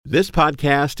This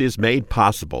podcast is made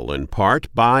possible in part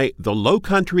by the Low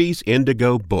Country's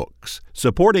Indigo Books,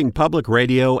 supporting public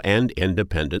radio and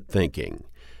independent thinking.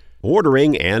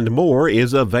 Ordering and more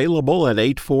is available at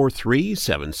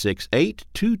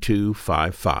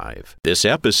 843-768-2255. This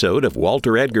episode of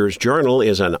Walter Edgar's Journal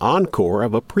is an encore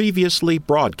of a previously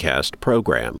broadcast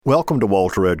program. Welcome to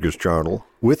Walter Edgar's Journal.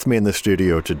 With me in the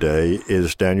studio today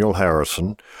is Daniel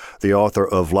Harrison, the author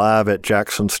of Live at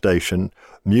Jackson Station,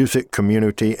 Music,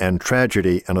 Community, and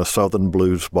Tragedy in a Southern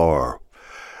Blues Bar.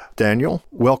 Daniel,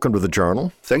 welcome to the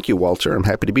Journal. Thank you, Walter. I'm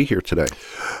happy to be here today.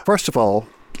 First of all,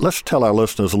 let's tell our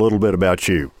listeners a little bit about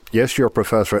you. Yes, you're a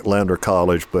professor at Lander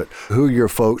College, but who are your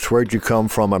folks, where'd you come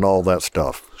from, and all that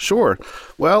stuff? Sure.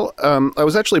 Well, I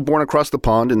was actually born across the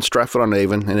pond in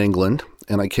Stratford-on-Avon in England,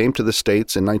 and I came to the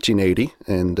States in 1980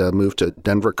 and moved to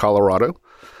Denver, Colorado.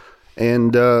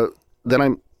 And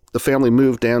then the family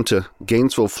moved down to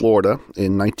Gainesville, Florida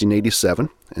in 1987,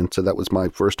 and so that was my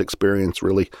first experience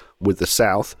really with the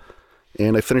South.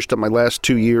 And I finished up my last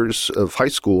 2 years of high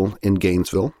school in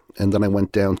Gainesville, and then I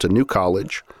went down to New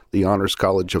College, the honors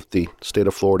college of the state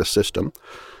of Florida system,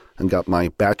 and got my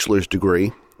bachelor's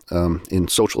degree in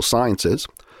social sciences.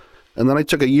 And then I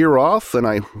took a year off, and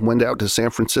I went out to San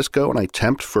Francisco, and I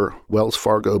temped for Wells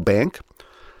Fargo Bank.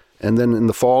 And then in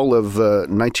the fall of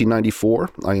 1994,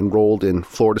 I enrolled in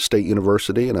Florida State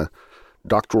University in a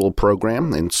doctoral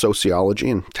program in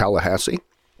sociology in Tallahassee.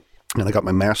 And I got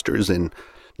my master's in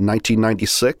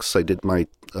 1996. I did my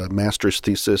master's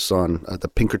thesis on the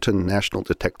Pinkerton National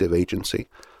Detective Agency.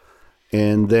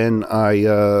 And then I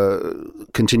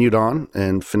continued on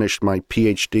and finished my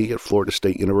PhD at Florida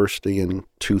State University in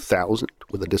 2000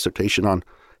 with a dissertation on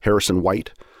Harrison White,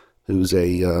 who's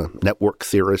a network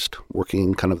theorist working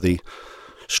in kind of the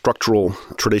structural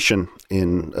tradition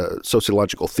in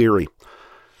sociological theory.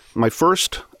 My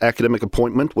first academic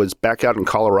appointment was back out in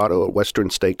Colorado at Western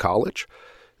State College.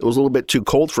 It was a little bit too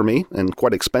cold for me and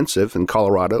quite expensive in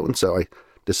Colorado, and so I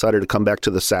decided to come back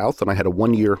to the South, and I had a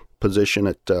one-year position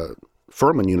at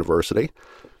Furman University,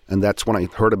 and that's when I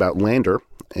heard about Lander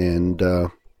and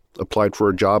applied for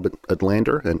a job at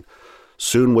Lander, and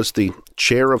soon was the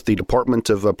chair of the Department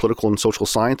of Political and Social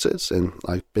Sciences, and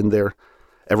I've been there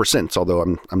ever since, although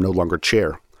I'm no longer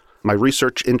chair. My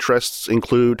research interests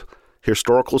include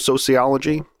historical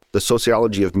sociology, the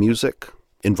sociology of music,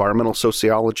 environmental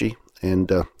sociology, and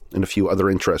a few other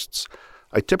interests.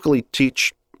 I typically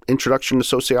teach Introduction to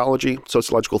Sociology,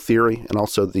 Sociological Theory, and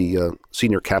also the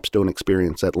senior capstone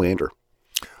experience at Lander.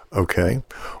 Okay.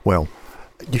 Well,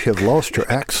 you have lost your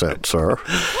accent, sir.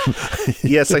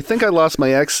 Yes, I think I lost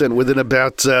my accent within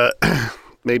about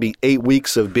maybe 8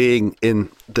 weeks of being in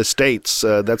the States.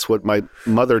 That's what my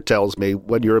mother tells me.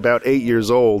 When you're about 8 years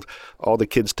old, all the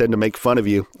kids tend to make fun of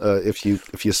you if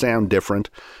you sound different.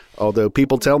 Although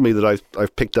people tell me that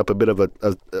I've picked up a bit of a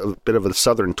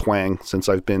southern twang since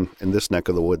I've been in this neck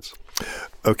of the woods.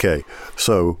 Okay,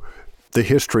 so the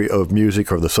history of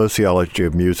music or the sociology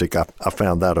of music, I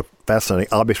found that fascinating.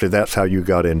 Obviously, that's how you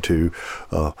got into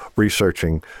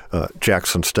researching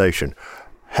Jackson Station.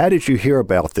 How did you hear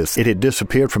about this? It had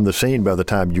disappeared from the scene by the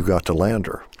time you got to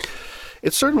Lander.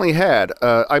 It certainly had.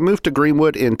 I moved to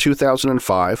Greenwood in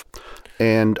 2005.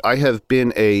 And I have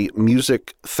been a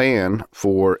music fan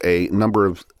for a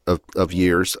number of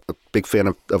years, a big fan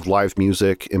of live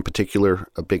music, in particular,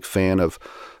 a big fan of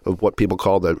what people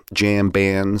call the jam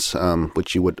bands,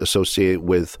 which you would associate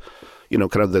with,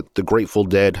 kind of the Grateful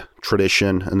Dead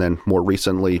tradition, and then more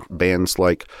recently bands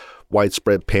like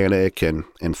Widespread Panic and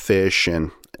Fish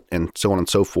and so on and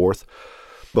so forth.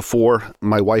 Before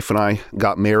my wife and I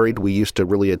got married, we used to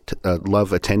really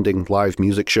love attending live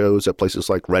music shows at places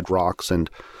like Red Rocks and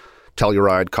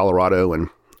Telluride, Colorado, and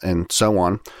so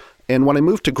on. And when I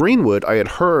moved to Greenwood, I had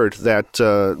heard that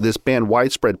this band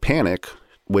Widespread Panic,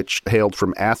 which hailed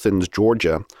from Athens,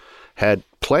 Georgia, had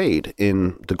played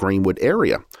in the Greenwood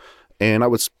area. And I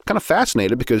was kind of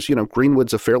fascinated because,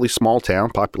 Greenwood's a fairly small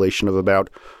town, population of about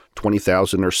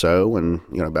 20,000 or so, and,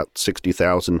 about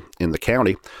 60,000 in the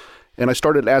county. And I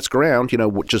started to ask around,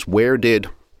 just where did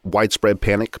Widespread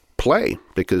Panic play?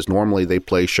 Because normally they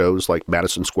play shows like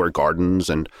Madison Square Gardens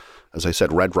and, as I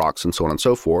said, Red Rocks and so on and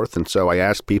so forth. And so I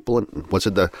asked people, was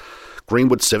it the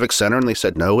Greenwood Civic Center? And they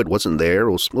said, no, it wasn't there.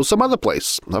 It was some other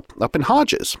place up in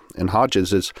Hodges. And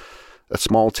Hodges is a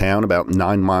small town about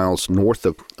 9 miles north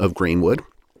of Greenwood.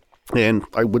 And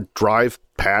I would drive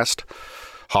past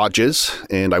Hodges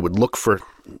and I would look for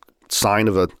sign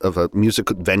of a music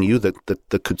venue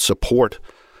that could support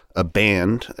a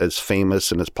band as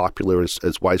famous and as popular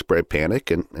as Widespread Panic,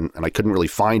 and I couldn't really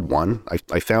find one.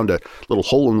 I found a little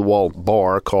hole-in-the-wall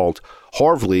bar called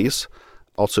Harvley's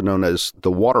also known as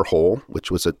the Water Hole, which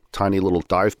was a tiny little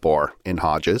dive bar in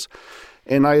Hodges.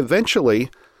 And I eventually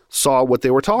saw what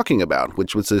they were talking about,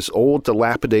 which was this old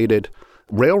dilapidated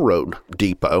railroad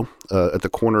depot at the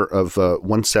corner of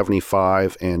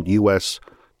 175 and US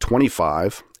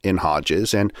 25 in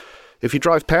Hodges. And if you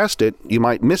drive past it, you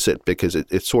might miss it because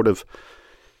it sort of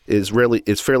is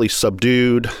fairly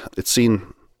subdued. It's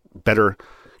seen better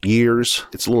years.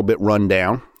 It's a little bit run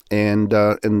down. And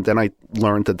then I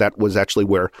learned that was actually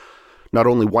where not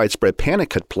only Widespread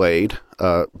Panic had played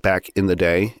back in the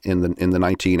day in the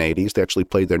 1980s. They actually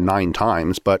played there 9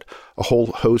 times, but a whole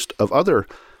host of other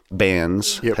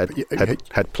bands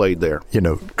had played there. You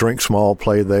know, Drink Small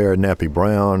played there, Nappy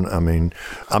Brown. I mean,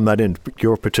 I'm not into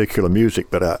your particular music,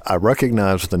 but I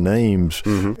recognize the names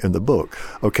in the book.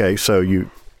 Okay, so you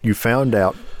found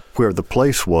out where the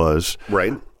place was.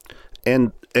 Right.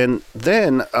 And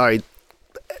then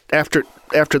after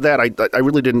that, I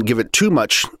really didn't give it too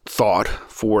much thought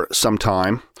for some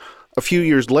time. A few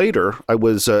years later, I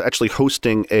was actually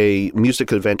hosting a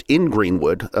music event in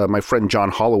Greenwood. My friend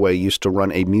John Holloway used to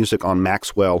run a Music on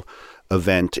Maxwell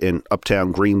event in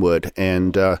uptown Greenwood,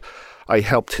 and I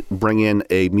helped bring in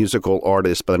a musical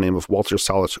artist by the name of Walter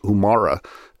Salas Umara,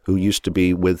 who used to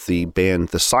be with the band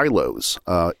The Silos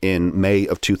in May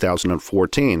of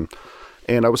 2014.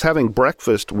 And I was having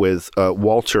breakfast with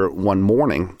Walter one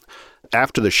morning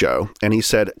after the show, and he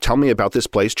said, "Tell me about this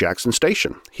place, Jackson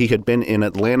Station." He had been in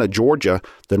Atlanta, Georgia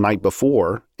the night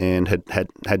before and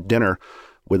had dinner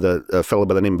with a fellow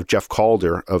by the name of Jeff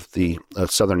Calder of the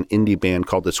southern indie band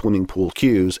called the Swimming Pool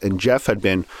Cues. And Jeff had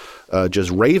been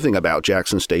just raving about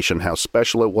Jackson Station, how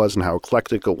special it was and how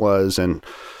eclectic it was, and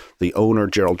the owner,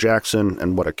 Gerald Jackson,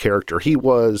 and what a character he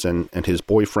was, and his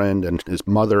boyfriend and his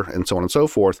mother, and so on and so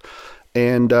forth.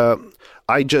 And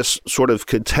I just sort of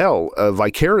could tell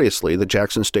vicariously that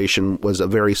Jackson Station was a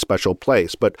very special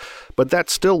place. But that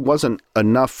still wasn't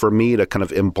enough for me to kind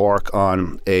of embark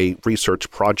on a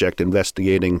research project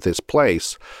investigating this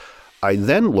place. I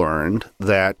then learned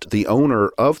that the owner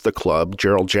of the club,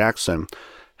 Gerald Jackson,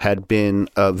 had been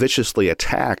viciously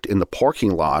attacked in the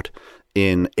parking lot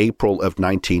in April of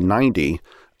 1990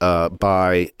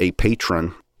 by a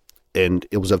patron. And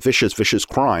it was a vicious, vicious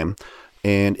crime.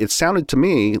 And it sounded to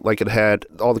me like it had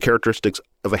all the characteristics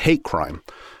of a hate crime.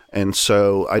 And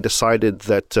so I decided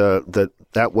that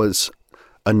that was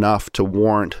enough to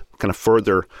warrant kind of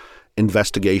further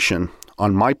investigation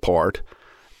on my part.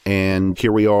 And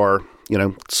here we are,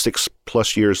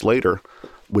 6+ years later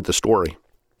with the story.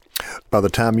 By the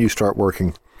time you start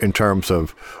working in terms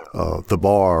of the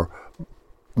bar,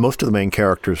 most of the main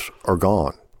characters are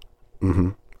gone. Mm-hmm.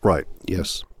 Right.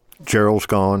 Yes. Gerald's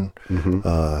gone.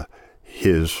 Mm-hmm.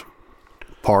 His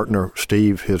partner,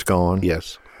 Steve, is gone.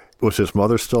 Yes. Was his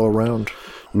mother still around?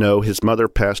 No, his mother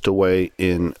passed away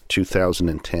in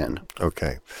 2010.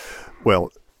 Okay.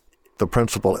 Well, the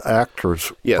principal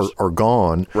actors yes. are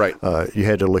gone. Right. You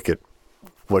had to look at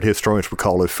what historians would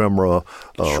call ephemera,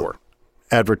 sure.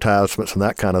 advertisements and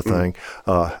that kind of thing.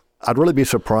 I'd really be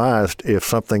surprised if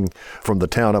something from the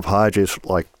town of Hodges,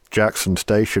 like Jackson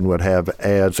Station, would have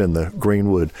ads in the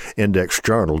Greenwood Index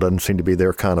Journal. Doesn't seem to be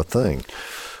their kind of thing.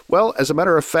 Well, as a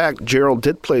matter of fact, Gerald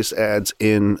did place ads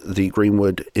in the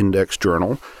Greenwood Index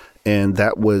Journal, and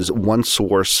that was one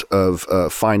source of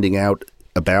finding out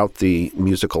about the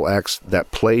musical acts that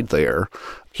played there.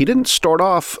 He didn't start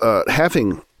off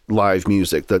having live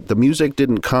music. The music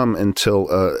didn't come until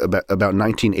about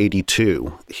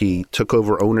 1982. He took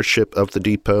over ownership of the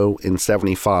depot in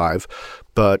 75.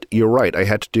 But you're right, I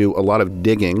had to do a lot of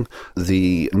digging.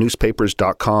 The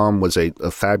newspapers.com was a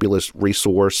fabulous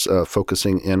resource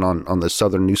focusing in on the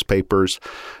southern newspapers.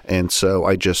 And so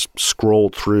I just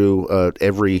scrolled through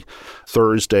every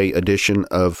Thursday edition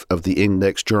of the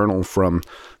Index Journal from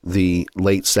the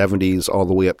late 70s all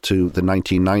the way up to the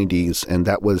 1990s. And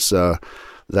that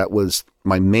was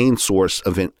my main source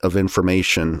of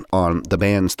information on the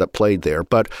bands that played there.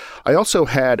 But I also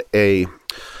had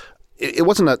it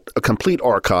wasn't a complete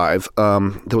archive.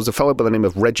 There was a fellow by the name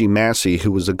of Reggie Massey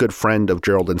who was a good friend of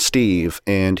Gerald and Steve,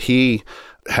 and he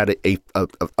had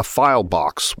a file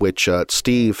box which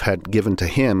Steve had given to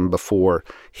him before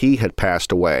he had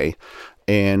passed away.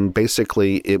 And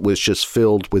basically it was just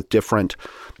filled with different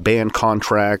band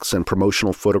contracts and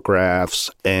promotional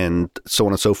photographs and so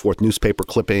on and so forth, newspaper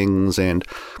clippings and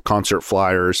concert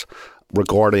flyers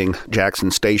regarding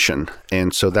Jackson Station.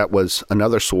 And so that was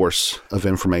another source of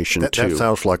information, too. That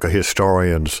sounds like a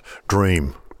historian's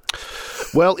dream.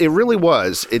 Well, it really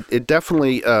was. It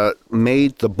definitely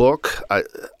made the book.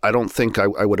 I don't think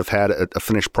I would have had a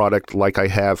finished product like I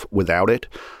have without it.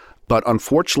 But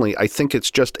unfortunately, I think it's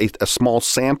just a small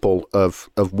sample of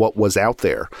what was out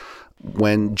there.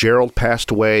 When Gerald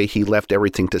passed away, he left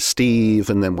everything to Steve.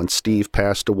 And then when Steve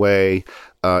passed away,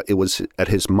 it was at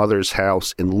his mother's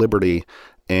house in Liberty.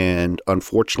 And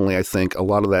unfortunately, I think a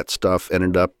lot of that stuff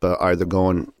ended up either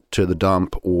going to the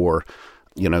dump or,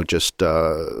 just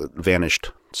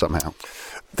vanished somehow.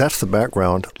 That's the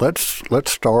background.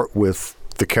 Let's start with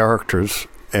the characters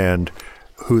and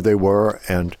who they were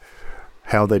and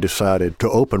how they decided to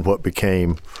open what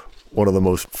became one of the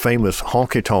most famous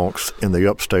honky-tonks in the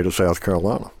upstate of South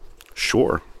Carolina.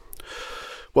 Sure.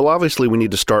 Well, obviously, we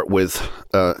need to start with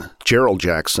Gerald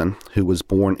Jackson, who was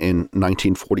born in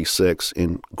 1946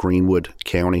 in Greenwood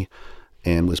County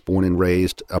and was born and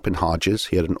raised up in Hodges.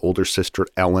 He had an older sister,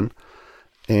 Ellen,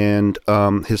 and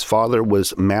his father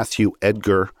was Matthew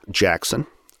Edgar Jackson,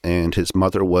 and his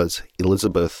mother was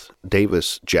Elizabeth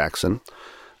Davis Jackson.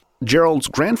 Gerald's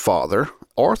grandfather,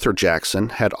 Arthur Jackson,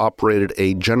 had operated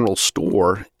a general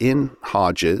store in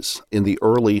Hodges in the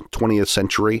early 20th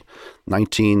century,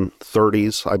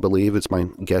 1930s, I believe. It's my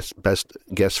best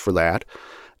guess for that.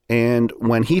 And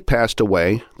when he passed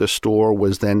away, the store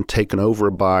was then taken over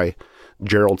by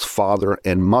Gerald's father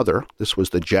and mother. This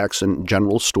was the Jackson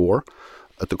General Store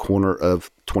at the corner of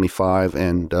 25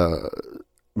 and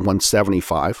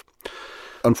 175.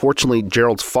 Unfortunately,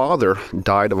 Gerald's father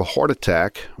died of a heart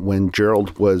attack when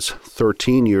Gerald was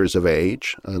 13 years of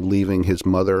age, leaving his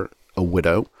mother a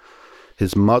widow.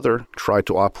 His mother tried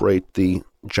to operate the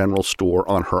general store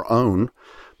on her own,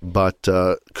 but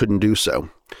couldn't do so.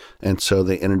 And so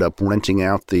they ended up renting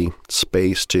out the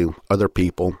space to other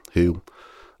people who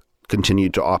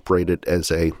continued to operate it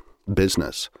as a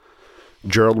business.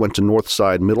 Gerald went to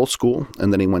Northside Middle School,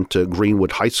 and then he went to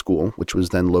Greenwood High School, which was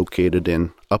then located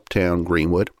in uptown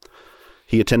Greenwood.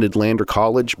 He attended Lander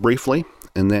College briefly,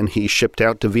 and then he shipped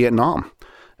out to Vietnam.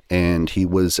 And he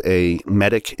was a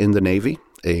medic in the Navy,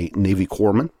 a Navy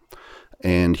corpsman,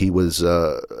 and he was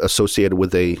associated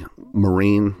with a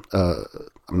Marine, I'm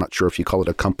not sure if you call it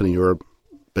a company or a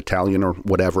battalion or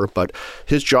whatever, but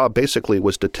his job basically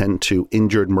was to tend to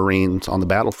injured Marines on the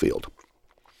battlefield.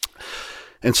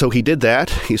 And so he did that.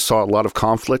 He saw a lot of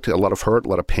conflict, a lot of hurt, a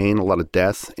lot of pain, a lot of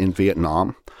death in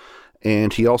Vietnam.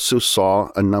 And he also saw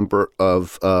a number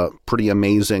of pretty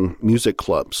amazing music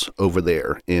clubs over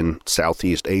there in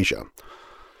Southeast Asia.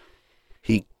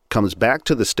 He comes back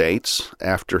to the States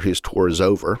after his tour is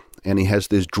over, and he has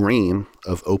this dream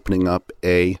of opening up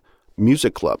a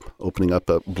music club, opening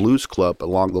up a blues club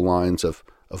along the lines of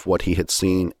what he had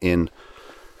seen in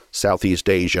Southeast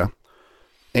Asia.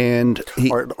 And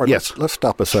he, yes. Let's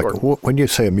stop a second. Sure. When you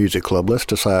say a music club, let's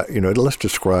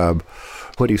describe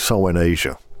what he saw in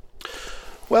Asia.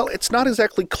 Well, it's not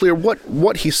exactly clear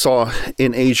what he saw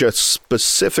in Asia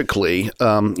specifically.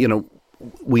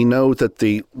 We know that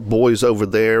the boys over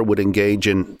there would engage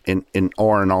in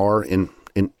R&R in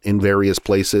various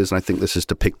places, and I think this is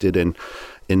depicted in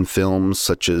films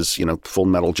such as Full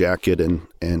Metal Jacket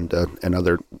and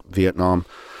other Vietnam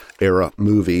era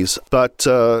movies. But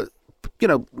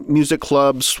music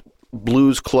clubs,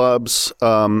 blues clubs,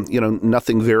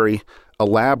 nothing very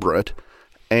elaborate.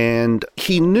 And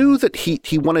he knew that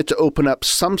he wanted to open up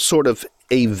some sort of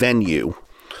a venue,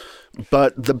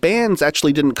 but the bands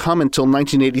actually didn't come until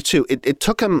 1982. It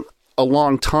took him a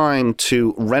long time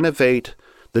to renovate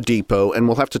the depot, and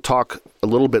we'll have to talk a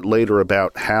little bit later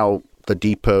about how the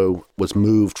depot was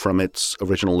moved from its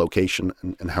original location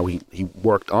and how he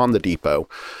worked on the depot.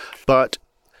 But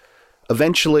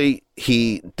eventually,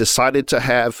 he decided to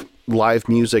have live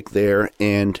music there,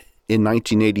 and in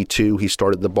 1982, he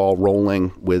started the ball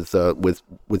rolling with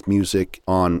music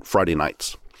on Friday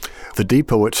nights. The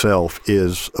depot itself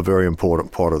is a very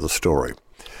important part of the story.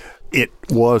 It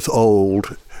was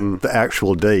old. The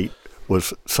actual date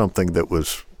was something that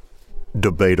was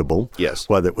debatable, yes,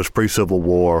 whether it was pre-Civil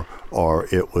War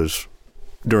or it was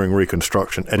during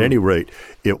Reconstruction. At any rate,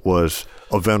 it was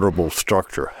a venerable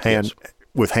structure,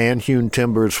 with hand-hewn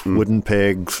timbers, wooden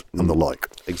pegs, and the like.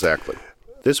 Exactly.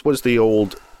 This was the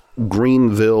old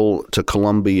Greenville to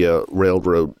Columbia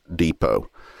Railroad Depot.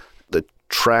 The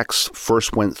tracks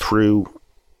first went through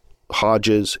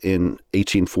Hodges in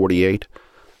 1848,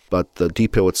 but the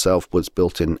depot itself was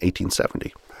built in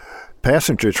 1870.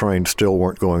 Passenger trains still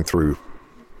weren't going through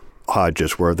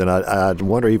Hodges, where then I'd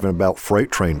wonder even about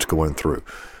freight trains going through.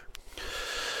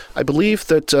 I believe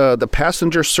that the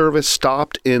passenger service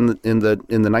stopped in the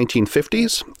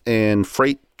 1950s, and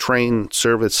freight train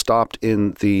service stopped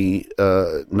in the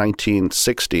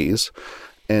 1960s.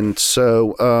 And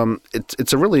so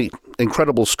it's a really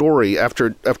incredible story.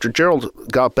 After Gerald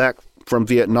got back from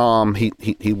Vietnam,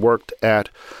 he worked at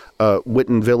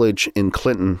Whitten Village in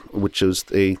Clinton, which is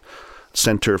a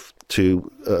center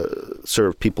to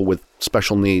serve people with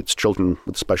special needs, children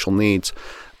with special needs.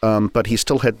 But he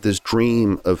still had this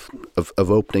dream of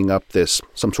opening up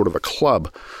some sort of a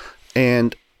club.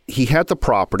 And he had the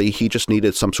property. He just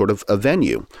needed some sort of a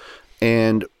venue.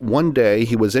 And one day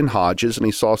he was in Hodges and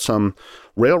he saw some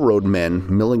railroad men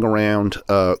milling around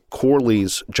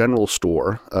Corley's General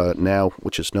Store, now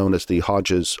which is known as the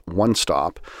Hodges One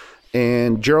Stop.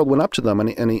 And Gerald went up to them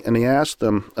and he asked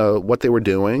them what they were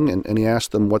doing, and he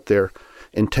asked them what their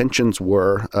intentions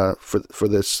were for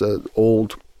this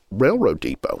old railroad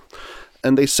depot.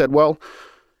 And they said, well,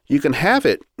 you can have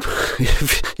it.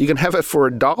 You can have it for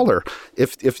 $1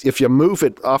 if you move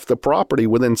it off the property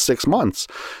within 6 months.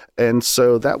 And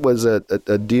so that was a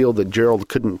deal that Gerald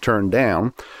couldn't turn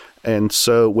down. And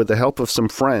so with the help of some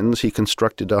friends, he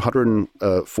constructed a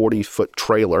 140-foot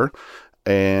trailer.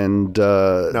 And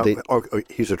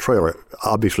he's a trailer,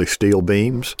 obviously steel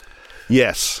beams.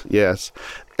 Yes.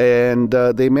 And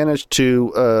they managed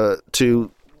to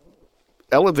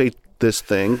elevate this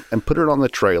thing and put it on the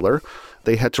trailer.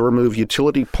 They had to remove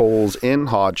utility poles in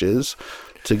Hodges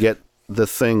to get the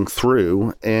thing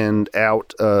through and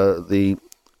out the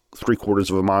 3/4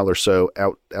 of a mile or so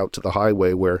out to the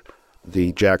highway where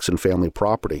the Jackson family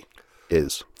property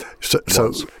is.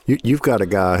 So you've got a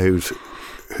guy who's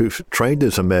trained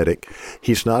as a medic.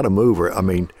 He's not a mover. I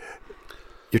mean,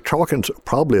 you're talking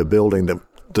probably a building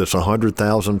that's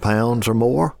 100,000 pounds or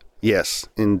more. Yes,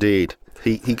 indeed.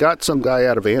 He got some guy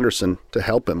out of Anderson to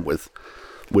help him with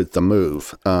the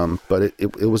move, but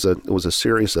it was a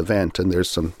serious event, and there's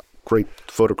some great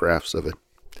photographs of it.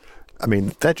 I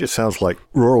mean, that just sounds like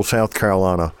rural South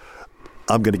Carolina.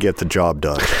 I'm going to get the job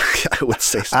done. I would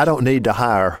say so. I don't need to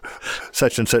hire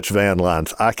such and such van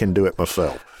lines. I can do it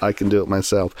myself.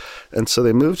 And so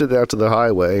they moved it out to the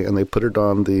highway, and they put it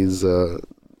on these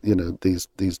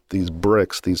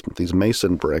bricks, these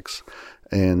mason bricks,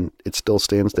 and it still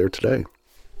stands there today.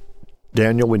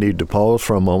 Daniel, we need to pause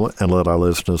for a moment and let our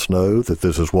listeners know that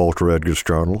this is Walter Edgar's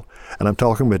Journal, and I'm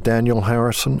talking with Daniel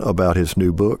Harrison about his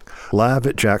new book, Live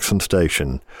at Jackson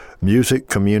Station, Music,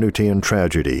 Community, and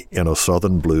Tragedy in a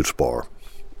Southern Blues Bar.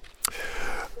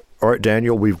 All right,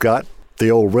 Daniel, we've got the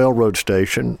old railroad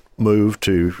station moved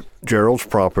to Gerald's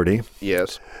property.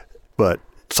 Yes. But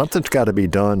something's got to be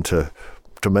done to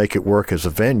make it work as a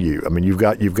venue. I mean, you've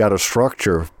got a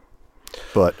structure,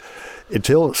 but it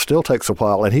still takes a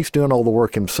while, and he's doing all the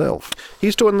work himself.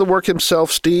 He's doing the work himself.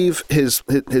 Steve, his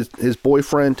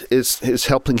boyfriend, is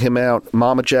helping him out.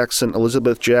 Mama Jackson,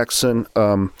 Elizabeth Jackson,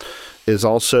 is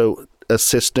also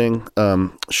assisting.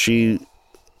 She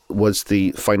was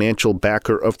the financial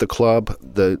backer of the club.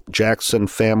 The Jackson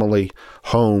family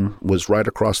home was right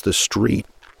across the street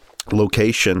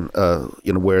location,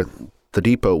 where the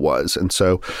depot was, and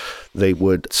so they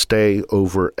would stay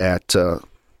over at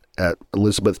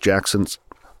Elizabeth Jackson's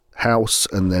house,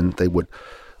 and then they would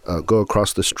go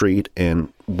across the street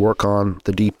and work on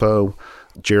the depot.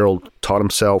 Gerald taught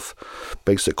himself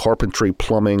basic carpentry,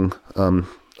 plumbing, a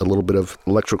little bit of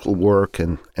electrical work,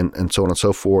 and so on and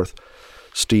so forth.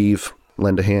 Steve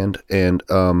lent a hand, and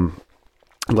a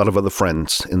lot of other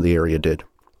friends in the area did.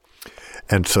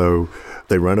 And so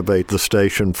they renovate the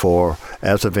station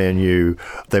as a venue.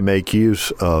 They make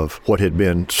use of what had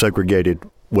been segregated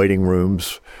waiting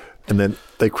rooms, and then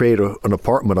they create an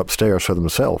apartment upstairs for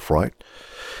themselves, right?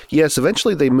 Yes,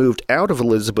 eventually they moved out of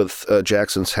Elizabeth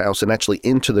Jackson's house and actually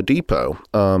into the depot.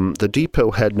 The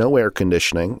depot had no air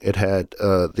conditioning. It had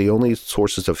the only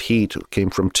sources of heat came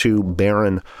from 2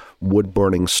 Barron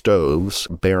wood-burning stoves.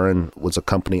 Barron was a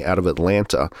company out of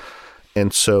Atlanta.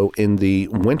 And so in the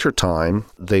wintertime,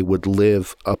 they would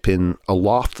live up in a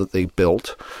loft that they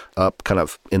built up kind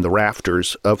of in the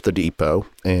rafters of the depot.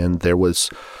 And there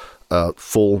was a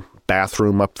full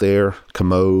bathroom up there,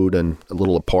 commode, and a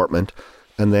little apartment.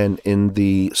 And then in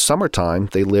the summertime,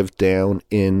 they lived down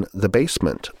in the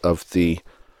basement of the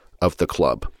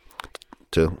club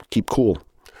to keep cool.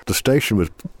 The station was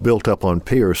built up on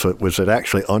piers, so was it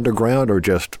actually underground or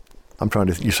just,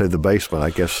 you say the basement, I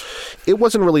guess? It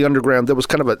wasn't really underground. There was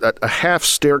kind of a half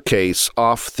staircase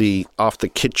off the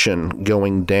kitchen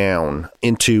going down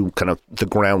into kind of the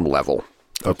ground level.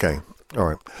 Okay. All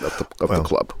right. Of the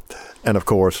club. And of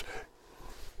course,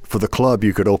 for the club,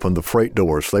 you could open the freight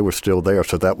doors. They were still there,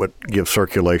 so that would give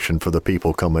circulation for the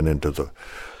people coming into the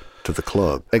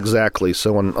club. Exactly.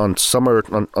 So on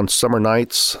summer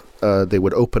nights, they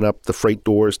would open up the freight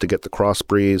doors to get the cross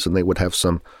breeze, and they would have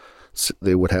some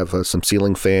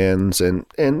ceiling fans,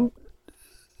 and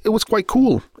it was quite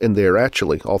cool in there,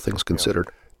 actually, all things considered.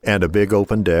 And a big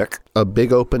open deck. A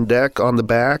big open deck on the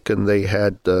back, and they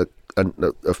had a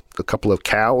couple of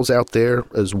cows out there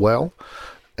as well.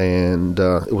 And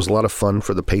it was a lot of fun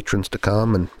for the patrons to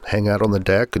come and hang out on the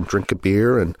deck and drink a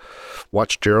beer and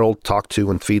watch Gerald talk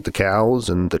to and feed the cows,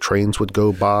 and the trains would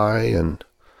go by. And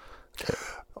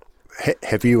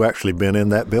have you actually been in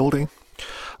that building?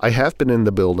 I have been in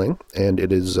the building, and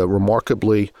it is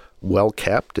remarkably well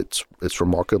kept. It's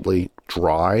remarkably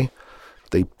dry.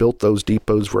 They built those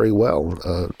depots very well.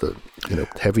 The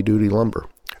heavy duty lumber.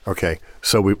 Okay,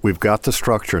 so we've got the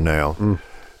structure now.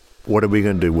 What are we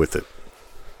going to do with it?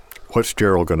 What's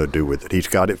Gerald going to do with it? He's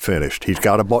got it finished. He's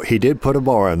got a bar. He did put a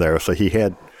bar in there, so he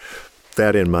had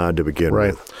that in mind to begin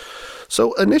with.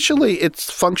 So initially,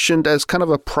 it's functioned as kind of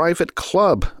a private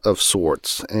club of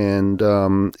sorts, and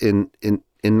in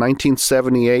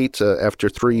 1978, after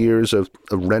 3 years of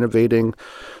renovating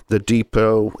the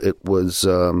depot, it was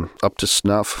up to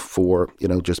snuff for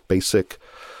just basic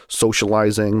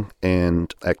socializing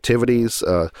and activities.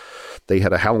 They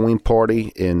had a Halloween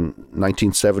party in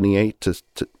 1978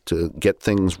 to get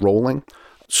things rolling.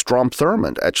 Strom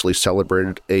Thurmond actually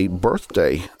celebrated a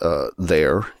birthday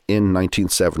there in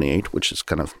 1978, which is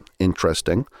kind of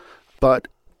interesting. But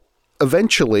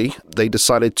eventually, they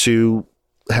decided to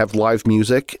have live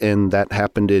music, and that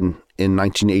happened in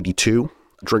 1982.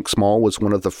 Drink Small was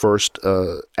one of the first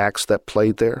acts that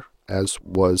played there, as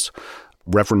was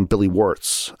Reverend Billy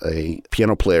Wirtz, a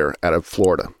piano player out of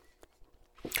Florida.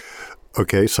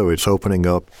 Okay, so it's opening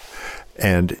up.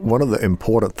 And one of the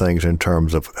important things in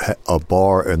terms of a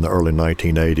bar in the early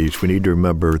 1980s, we need to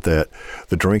remember that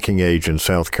the drinking age in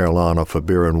South Carolina for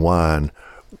beer and wine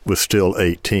was still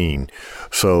 18.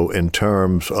 So in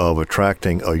terms of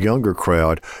attracting a younger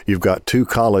crowd, you've got two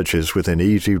colleges within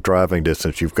easy driving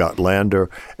distance. You've got Lander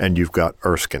and you've got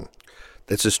Erskine.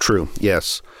 This is true,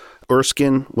 yes.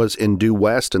 Erskine was in due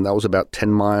west, and that was about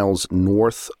 10 miles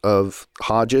north of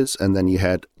Hodges. And then you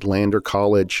had Lander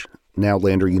College, now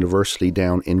Lander University,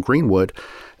 down in Greenwood.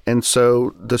 And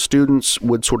so the students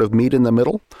would sort of meet in the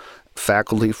middle.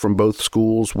 Faculty from both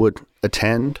schools would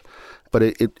attend. But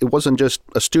it wasn't just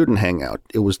a student hangout.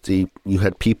 It was you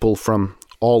had people from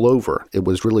all over. It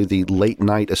was really the late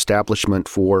night establishment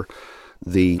for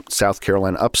the South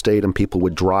Carolina upstate, and people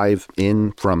would drive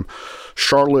in from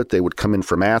Charlotte. They would come in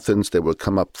from Athens. They would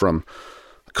come up from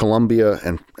Columbia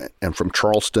and from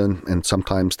Charleston, and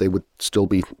sometimes they would still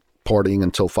be partying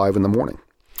until 5 in the morning.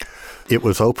 It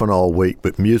was open all week,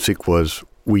 but music was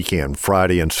weekend,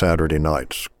 Friday and Saturday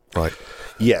nights, right?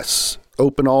 Yes.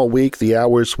 Open all week. The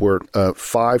hours were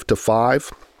 5 to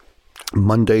 5,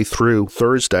 Monday through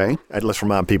Thursday. And let's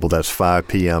remind people that's 5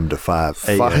 p.m. to 5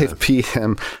 a.m. 5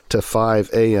 p.m. to 5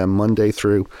 a.m. Monday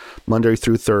through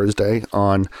Thursday.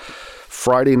 On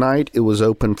Friday night, it was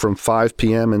open from 5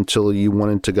 p.m. until you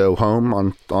wanted to go home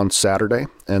on Saturday,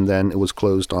 and then it was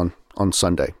closed on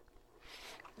Sunday.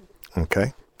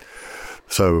 Okay.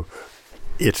 So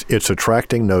it's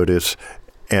attracting notice,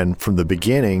 and from the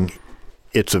beginning,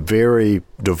 it's a very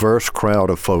diverse crowd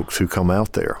of folks who come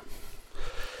out there.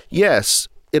 Yes,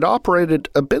 it operated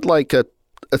a bit like a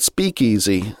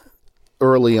speakeasy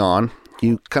early on.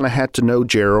 You kind of had to know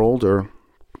Gerald or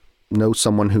know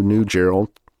someone who knew Gerald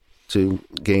to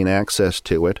gain access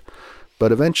to it.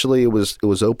 But eventually it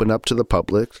was opened up to the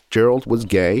public. Gerald was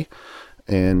gay,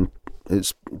 and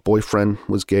his boyfriend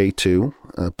was gay too,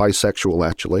 bisexual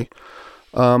actually.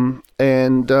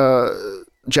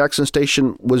 Jackson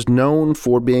Station was known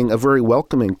for being a very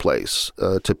welcoming place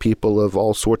to people of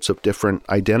all sorts of different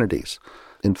identities.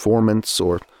 Informants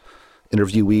or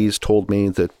interviewees told me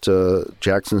that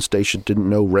Jackson Station didn't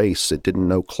know race, it didn't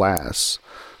know class.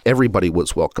 Everybody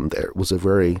was welcome there. It was a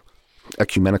very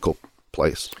ecumenical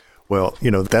place. Well,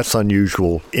 that's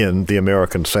unusual in the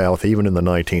American South, even in the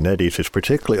 1980s. It's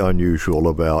particularly unusual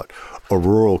about a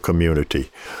rural community.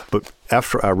 But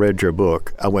after I read your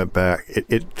book, I went back.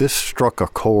 This struck a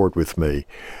chord with me.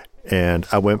 And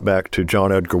I went back to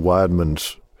John Edgar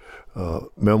Wideman's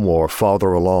memoir,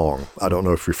 Farther Along. I don't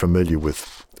know if you're familiar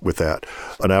with that.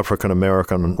 An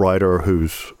African-American writer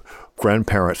whose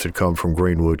grandparents had come from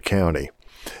Greenwood County.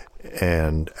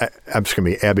 And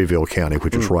Abbeville County,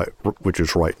 which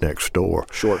is right next door.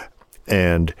 Sure.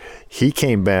 And he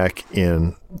came back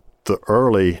in the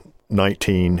early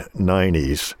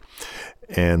 1990s,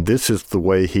 and this is the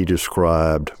way he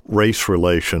described race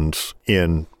relations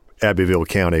in Abbeville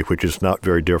County, which is not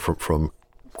very different from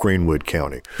Greenwood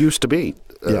County. Used to be.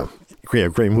 Yeah,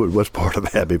 Greenwood was part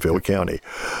of Abbeville County.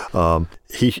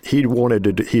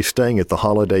 He's staying at the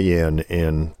Holiday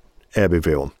Inn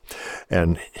Abbeville.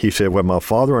 And he said, when my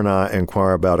father and I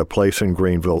inquire about a place in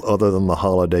Greenville other than the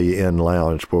Holiday Inn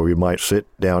Lounge where we might sit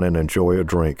down and enjoy a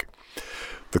drink,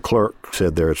 the clerk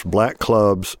said there's black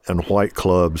clubs and white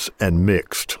clubs and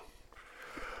mixed.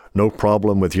 No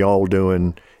problem with y'all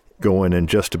going in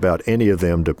just about any of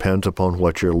them, depends upon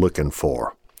what you're looking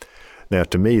for. Now,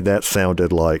 to me, that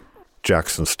sounded like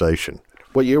Jackson Station.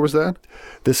 What year was that?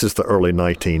 This is the early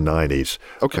 1990s.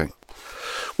 Okay.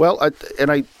 Well,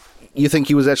 you think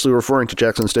he was actually referring to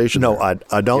Jackson Station? No,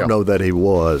 I don't know that he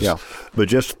was. Yeah. But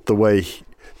just the way,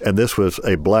 and this was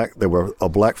there were a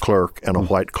black clerk and a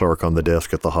white clerk on the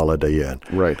desk at the Holiday Inn.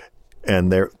 Right.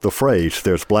 And the phrase,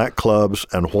 there's black clubs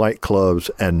and white clubs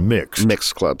and mixed.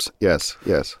 Mixed clubs, yes.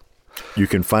 You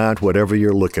can find whatever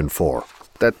you're looking for.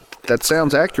 That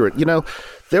sounds accurate. You know,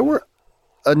 there were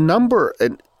a number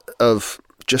of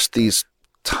just these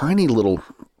tiny little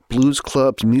blues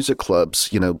clubs, music clubs,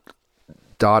 you know,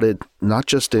 dotted not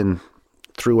just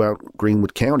throughout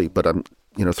Greenwood County, but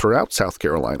throughout South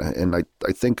Carolina. And I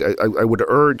think I would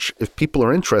urge, if people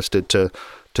are interested, to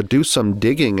do some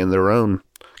digging in their own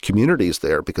communities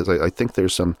there, because I think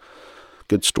there's some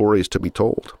good stories to be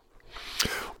told.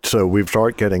 So we've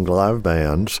started getting live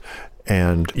bands,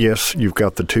 and yes, you've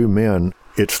got the two men.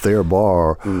 It's their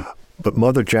bar, but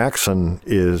Mother Jackson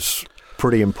is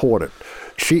pretty important.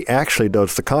 She actually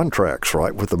does the contracts,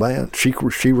 right, with the band. She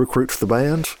recruits the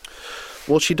bands.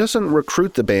 Well, she doesn't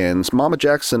recruit the bands. Mama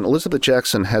Jackson, Elizabeth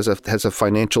Jackson, has a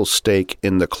financial stake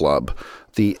in the club.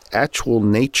 The actual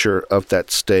nature of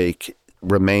that stake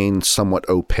remains somewhat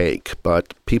opaque,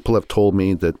 but people have told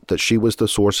me that she was the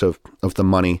source of the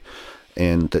money,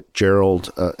 and that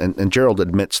Gerald and Gerald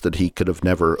admits that he could have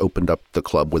never opened up the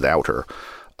club without her.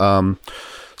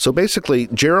 So basically,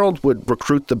 Gerald would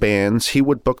recruit the bands. He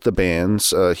would book the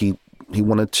bands. He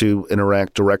wanted to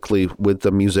interact directly with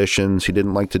the musicians. He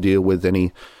didn't like to deal with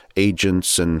any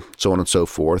agents and so on and so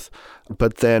forth.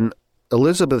 But then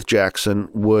Elizabeth Jackson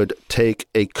would take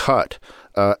a cut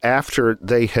after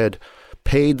they had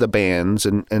paid the bands,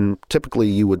 and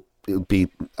typically it would be,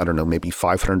 I don't know, maybe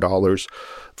 $500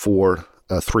 for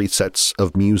 3 sets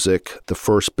of music, the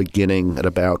first beginning at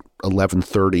about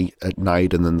 11:30 at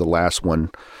night, and then the last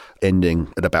one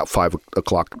ending at about 5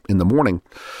 o'clock in the morning.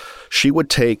 She would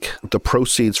take the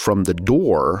proceeds from the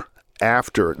door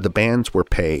after the bands were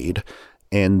paid,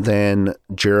 and then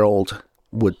Gerald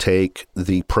would take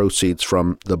the proceeds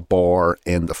from the bar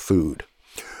and the food.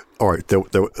 All right.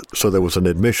 So there was an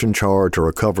admission charge or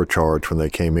a cover charge when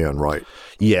they came in, right?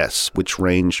 Yes, which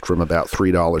ranged from about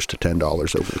 $3 to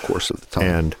 $10 over the course of the time.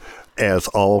 And as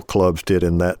all clubs did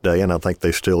in that day, and I think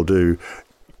they still do,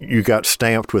 you got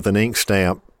stamped with an ink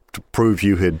stamp to prove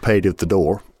you had paid at the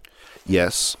door.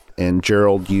 Yes, and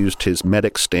Gerald used his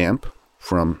medic stamp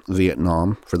from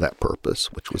Vietnam for that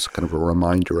purpose, which was kind of a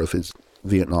reminder of his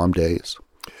Vietnam days.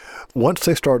 Once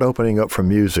they start opening up for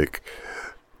music,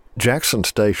 Jackson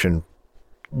Station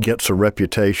gets a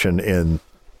reputation in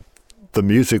the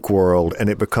music world, and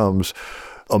it becomes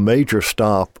a major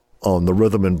stop on the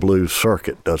rhythm and blues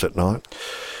circuit, does it not?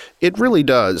 It really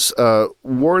does.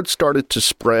 Word started to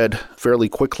spread fairly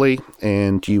quickly,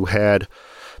 and you had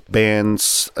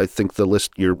bands. I think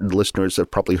your listeners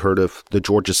have probably heard of the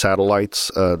Georgia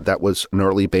Satellites. That was an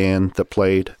early band that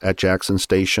played at Jackson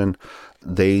Station.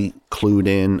 They clued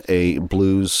in a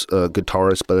blues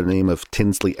guitarist by the name of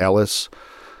Tinsley Ellis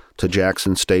to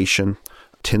Jackson Station.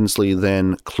 Tinsley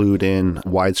then clued in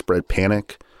Widespread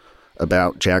Panic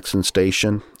about Jackson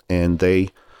Station, and they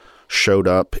showed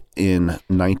up in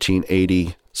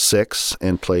 1986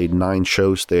 and played 9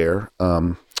 shows there,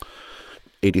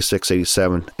 86,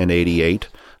 87, and 88.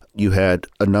 You had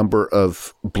a number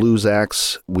of blues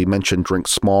acts. We mentioned Drink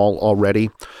Small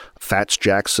already. Fats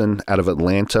Jackson out of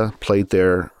Atlanta played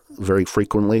there very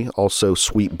frequently. Also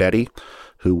Sweet Betty,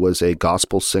 who was a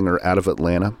gospel singer out of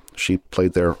Atlanta. She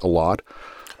played there a lot.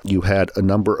 You had a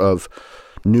number of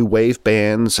new wave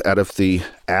bands out of the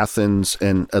Athens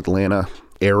and Atlanta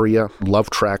area. Love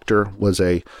Tractor was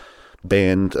a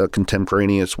band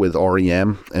contemporaneous with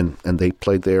R.E.M., and they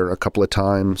played there a couple of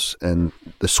times. And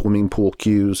the Swimming Pool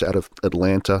Cues out of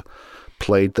Atlanta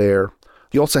played there.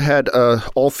 You also had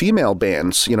all-female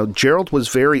bands. You know, Gerald was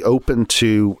very open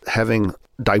to having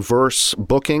diverse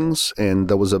bookings, and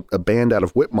there was a band out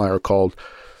of Whitmire called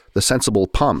the Sensible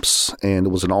Pumps, and it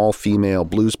was an all-female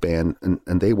blues band,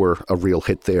 and they were a real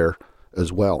hit there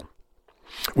as well.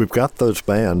 We've got those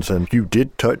bands, and you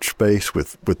did touch base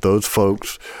with those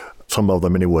folks, some of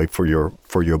them anyway, for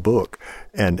your book.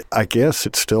 And I guess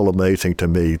it's still amazing to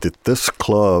me that this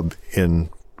club in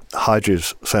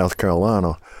Hodges, South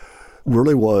Carolina,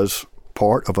 really was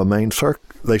part of a main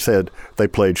they said they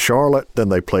played Charlotte, then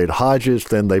they played Hodges,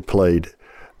 then they played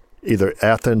either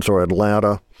Athens or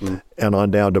Atlanta, and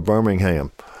on down to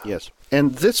Birmingham. Yes.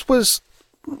 And this was,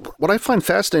 what I find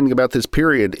fascinating about this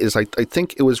period is I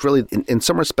think it was really, in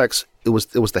some respects, it was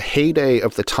the heyday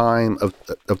of the time of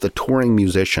the touring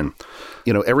musician.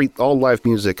 You know, all live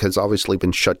music has obviously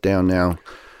been shut down now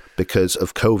because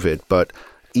of COVID, but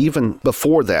even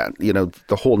before that, you know,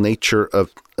 the whole nature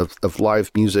of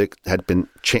live music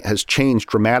has changed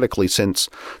dramatically since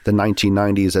the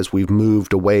 1990s as we've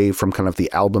moved away from kind of the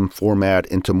album format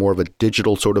into more of a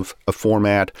digital sort of a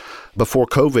format. Before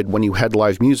COVID, when you had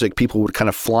live music, people would kind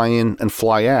of fly in and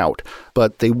fly out,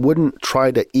 but they wouldn't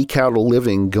try to eke out a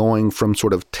living going from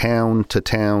sort of town to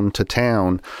town to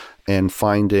town and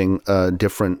finding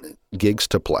different gigs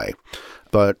to play.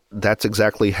 But that's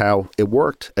exactly how it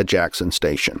worked at Jackson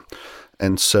Station.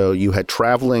 And so you had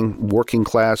traveling working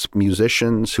class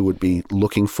musicians who would be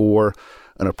looking for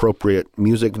an appropriate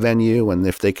music venue. And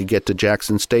if they could get to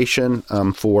Jackson Station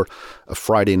for a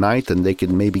Friday night, then they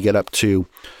could maybe get up to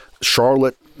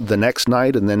Charlotte the next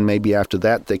night. And then maybe after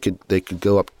that, they could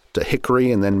go up to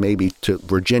Hickory and then maybe to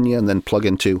Virginia and then plug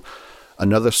into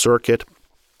another circuit.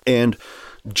 And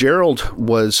Gerald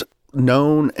was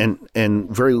known and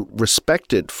very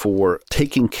respected for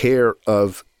taking care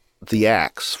of the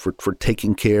acts, for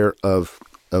taking care of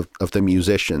the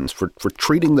musicians, for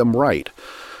treating them right.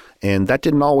 And that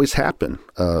didn't always happen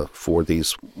for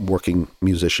these working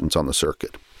musicians on the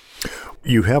circuit.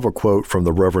 You have a quote from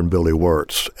the Reverend Billy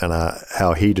Wirtz and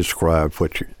how he described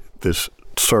this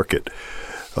circuit.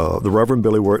 The Reverend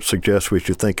Billy Wirtz suggests we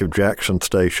should think of Jackson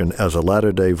Station as a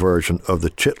latter-day version of the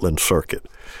Chitlin Circuit.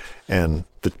 And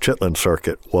the Chitlin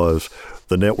Circuit was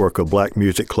the network of black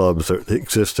music clubs that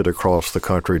existed across the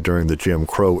country during the Jim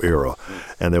Crow era.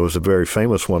 And there was a very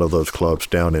famous one of those clubs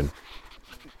down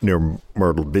near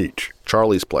Myrtle Beach.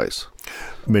 Charlie's Place.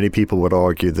 Many people would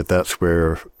argue that that's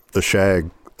where the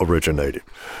shag originated.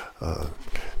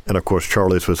 And, of course,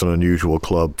 Charlie's was an unusual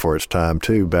club for its time,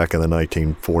 too, back in the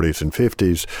 1940s and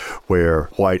 50s, where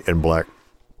white and black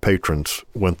patrons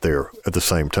went there at the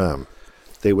same time.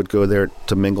 They would go there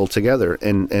to mingle together.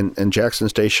 And Jackson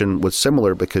Station was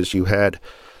similar because you had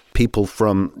people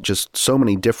from just so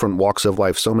many different walks of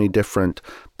life, so many different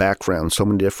backgrounds, so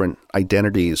many different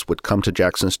identities would come to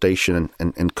Jackson Station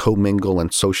and commingle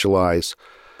and socialize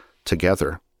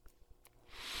together.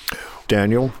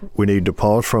 Daniel, we need to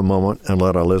pause for a moment and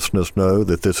let our listeners know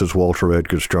that this is Walter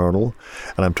Edgar's Journal,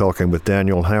 and I'm talking with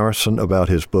Daniel Harrison about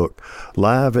his book,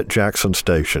 Live at Jackson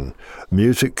Station,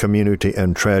 Music, Community,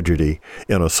 and Tragedy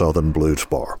in a Southern Blues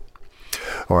Bar.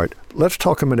 All right, let's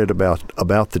talk a minute about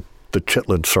the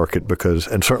Chitlin Circuit,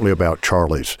 and certainly about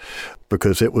Charlie's,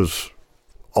 because it was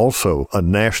also a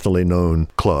nationally known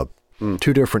club.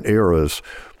 Two different eras,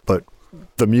 but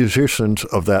the musicians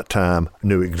of that time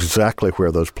knew exactly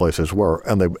where those places were,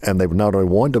 and they not only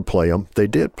wanted to play them, they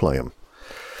did play them.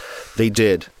 They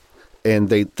did, and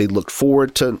they looked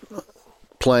forward to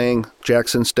playing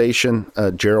Jackson Station.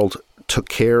 Gerald took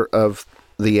care of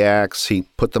the acts. He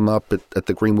put them up at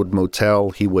the Greenwood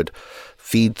Motel. He would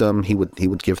feed them. He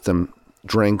would give them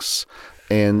drinks,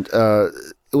 and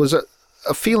it was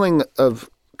a feeling of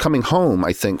coming home,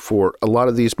 I think, for a lot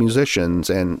of these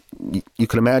musicians. And you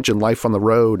can imagine life on the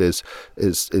road is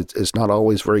not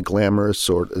always very glamorous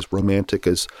or as romantic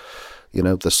as, you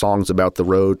know, the songs about the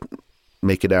road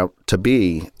make it out to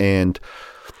be. And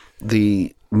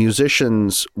the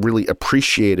musicians really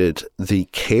appreciated the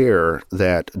care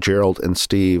that Gerald and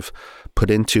Steve put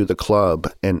into the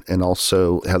club, and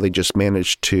also how they just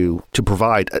managed to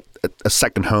provide a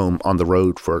second home on the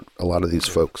road for a lot of these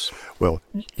folks. Well,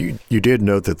 you did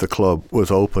note that the club was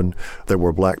open. There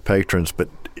were black patrons, but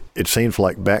it seems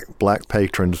like black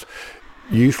patrons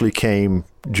usually came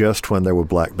just when there were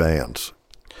black bands.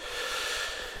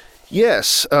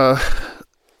 Yes.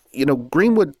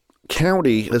 Greenwood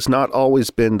County has not always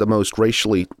been the most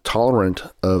racially tolerant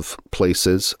of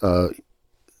places.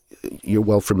 You're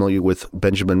well familiar with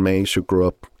Benjamin Mays, who grew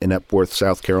up in Epworth,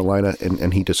 South Carolina,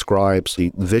 and he describes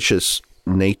the vicious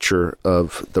nature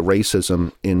of the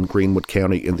racism in Greenwood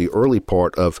County in the early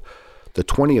part of the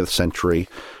 20th century.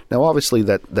 Now, obviously,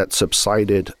 that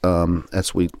subsided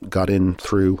as we got in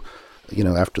through,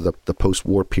 after the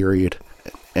post-war period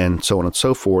and so on and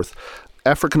so forth.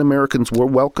 African Americans were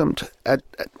welcomed at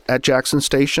Jackson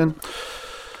Station.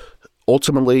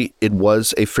 Ultimately, it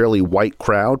was a fairly white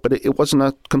crowd, but it wasn't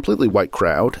a completely white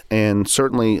crowd. And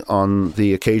certainly on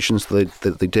the occasions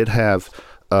that they did have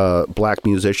black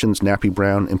musicians, Nappy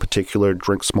Brown in particular,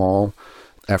 Drink Small,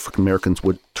 African Americans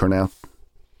would turn out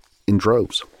in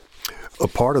droves. A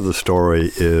part of the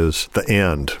story is the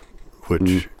end,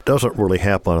 which doesn't really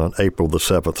happen on April the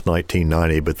 7th,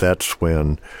 1990, but that's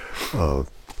when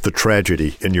the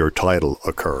tragedy in your title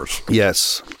occurs.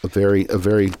 Yes, a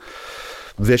very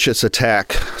vicious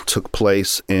attack took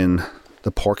place in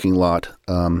the parking lot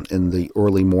in the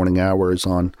early morning hours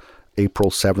on April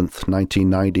 7th,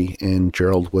 1990, and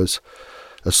Gerald was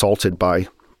assaulted by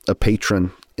a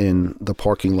patron in the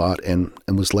parking lot and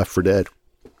was left for dead.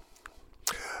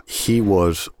 He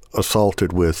was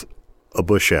assaulted with a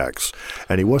bush axe,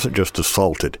 and he wasn't just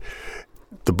assaulted.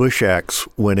 The bush axe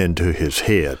went into his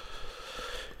head.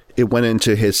 It went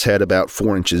into his head about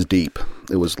 4 inches deep.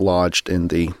 It was lodged in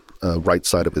the right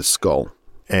side of his skull.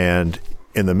 And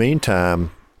in the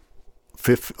meantime,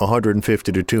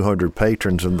 150 to 200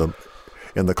 patrons in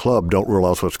the club don't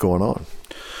realize what's going on.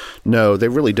 No, they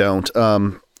really don't.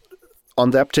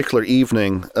 On that particular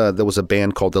evening, there was a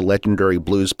band called the Legendary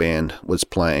Blues Band was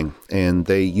playing, and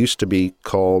they used to be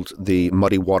called the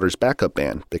Muddy Waters Backup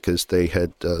Band because they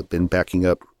had been backing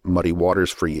up Muddy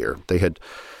Waters for a year. They had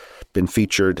been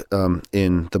featured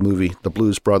in the movie The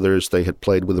Blues Brothers. They had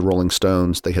played with the Rolling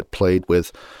Stones. They had played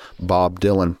with Bob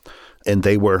Dylan, and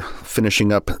they were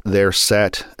finishing up their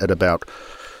set at about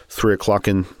 3 o'clock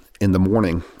in the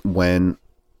morning when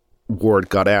word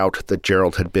got out that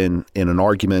Gerald had been in an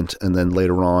argument and then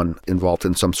later on involved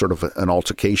in some sort of an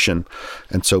altercation.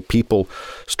 And so people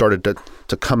started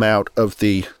to come out of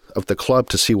the club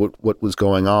to see what was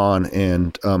going on.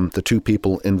 And the two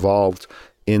people involved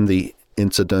in the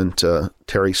incident,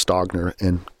 Terry Stogner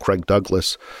and Craig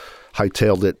Douglas,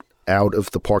 hightailed it out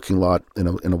of the parking lot in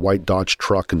a white Dodge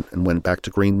truck and went back to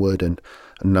Greenwood. And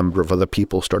a number of other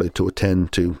people started to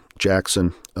attend to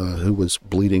Jackson, who was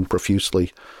bleeding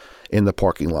profusely in the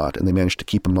parking lot, and they managed to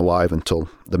keep him alive until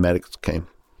the medics came.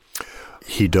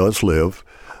 He does live,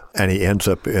 and he ends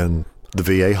up in the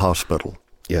VA hospital.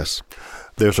 Yes.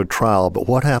 There's a trial, but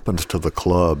what happens to the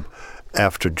club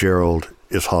after Gerald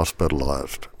is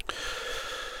hospitalized?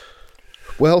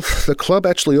 Well, the club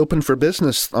actually opened for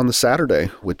business on the Saturday,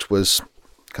 which was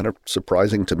kind of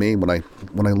surprising to me when I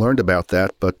learned about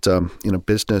that. But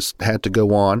business had to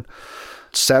go on.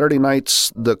 Saturday nights,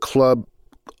 the club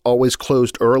always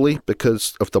closed early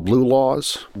because of the blue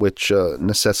laws, which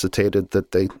necessitated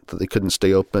that they couldn't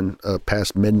stay open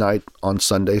past midnight on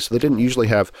Sunday. So they didn't usually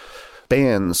have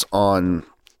bands on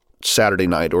Saturday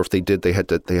night, or if they did, they had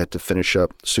to finish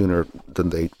up sooner than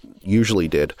they usually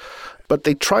did. But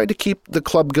they tried to keep the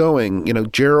club going.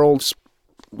 Gerald's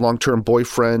long-term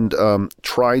boyfriend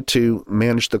tried to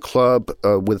manage the club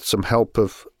with some help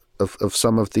of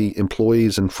some of the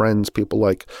employees and friends, people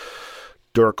like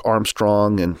Dirk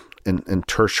Armstrong and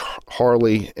Tersh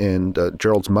Harley, and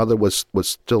Gerald's mother was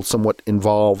still somewhat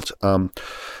involved.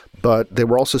 But they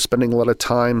were also spending a lot of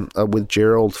time with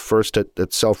Gerald, first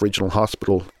at Self Regional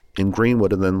Hospital in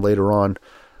Greenwood, and then later on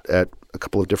at a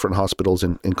couple of different hospitals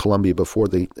in Columbia before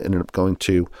they ended up going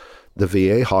to the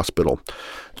VA hospital.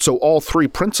 So all three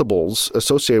principals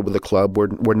associated with the club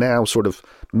were now sort of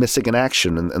missing in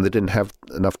action, and they didn't have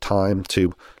enough time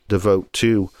to devote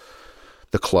to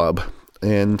the club.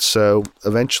 And so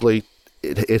eventually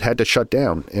it had to shut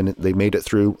down, and they made it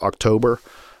through October,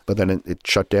 but then it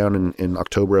shut down in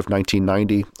October of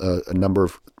 1990. A number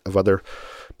of other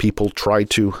people tried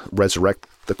to resurrect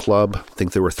the club. I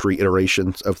think there were 3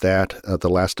 iterations of that, the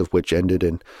last of which ended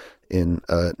in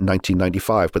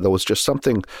 1995. But there was just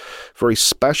something very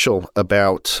special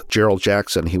about Gerald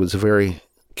Jackson. He was a very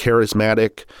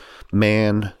charismatic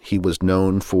man. He was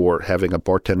known for having a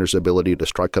bartender's ability to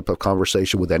strike up a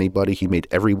conversation with anybody. He made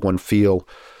everyone feel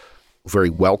very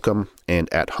welcome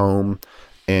and at home.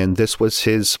 And this was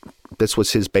his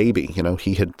baby.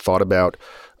 He had thought about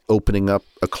opening up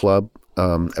a club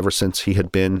ever since he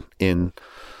had been in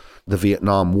the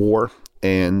Vietnam War.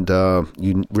 And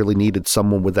you really needed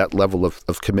someone with that level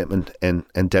of commitment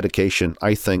and dedication,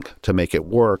 I think, to make it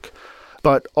work.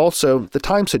 But also, the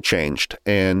times had changed.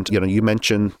 And, you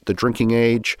mentioned the drinking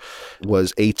age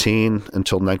was 18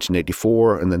 until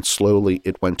 1984, and then slowly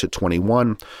it went to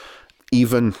 21.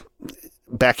 Even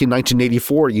back in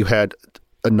 1984, you had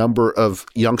a number of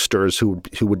youngsters who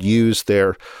would use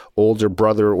their older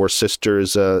brother or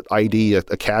sister's ID, a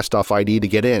cast-off ID, to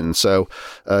get in. So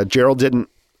Gerald didn't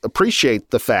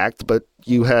appreciate the fact, but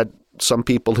you had some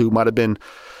people who might have been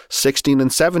 16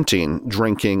 and 17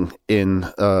 drinking in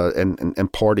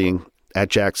and partying at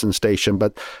Jackson Station.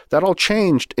 But that all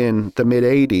changed in the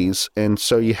mid-'80s, and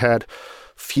so you had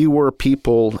fewer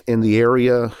people in the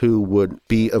area who would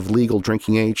be of legal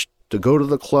drinking age to go to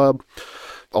the club.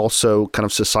 also kind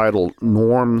of societal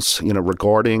norms,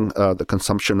 regarding the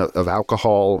consumption of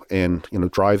alcohol and,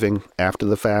 driving after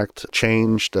the fact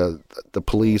changed. The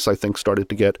police, I think, started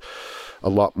to get a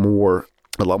lot more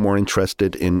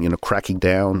interested in, cracking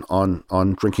down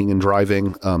on drinking and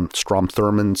driving. Strom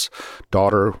Thurmond's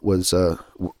daughter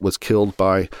was killed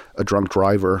by a drunk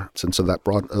driver, and so that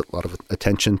brought a lot of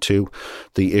attention to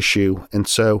the issue. And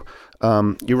so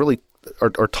you really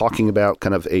are talking about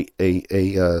kind of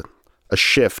a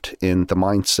shift in the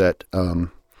mindset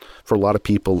for a lot of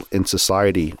people in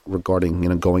society regarding,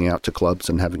 going out to clubs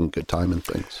and having a good time and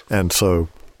things. And so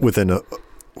within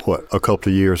a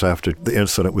couple of years after the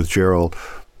incident with Gerald,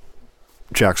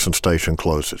 Jackson Station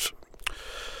closes.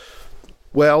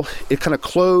 Well, it kind of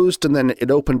closed and then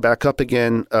it opened back up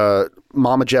again.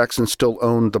 Mama Jackson still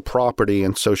owned the property,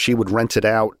 and so she would rent it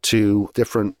out to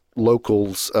different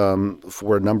locals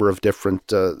for a number of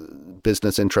different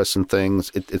business interests and things.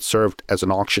 It served as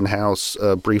an auction house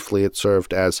briefly. It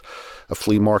served as a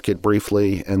flea market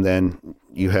briefly. And then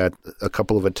you had a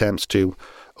couple of attempts to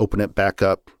open it back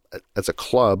up as a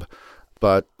club,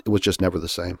 but it was just never the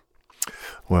same.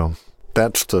 Well,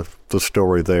 that's the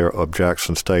story there of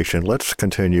Jackson Station. Let's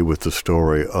continue with the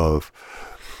story of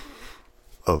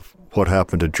what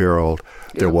happened to Gerald.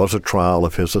 Yeah. There was a trial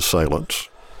of his assailants.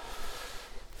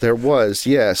 There was,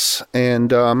 yes. And,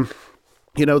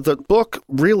 the book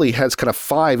really has kind of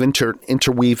 5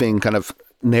 interweaving kind of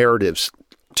narratives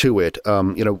to it.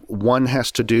 One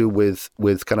has to do with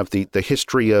kind of the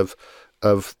history of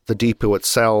the depot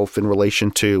itself in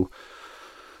relation to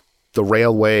the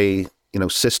railway,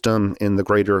 system in the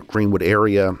greater Greenwood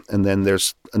area. And then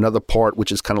there's another part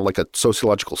which is kind of like a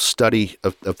sociological study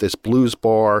of this blues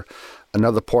bar.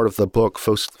 Another part of the book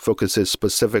focuses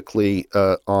specifically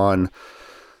on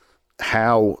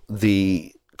how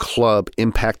the club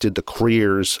impacted the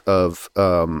careers of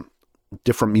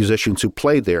different musicians who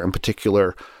played there, in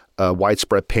particular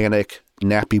Widespread Panic,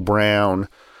 Nappy Brown,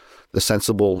 the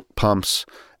Sensible Pumps,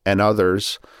 and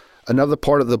others. Another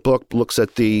part of the book looks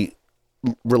at the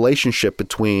relationship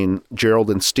between Gerald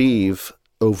and Steve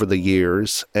over the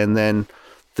years. And then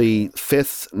the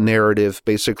 5th narrative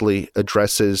basically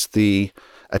addresses the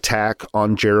attack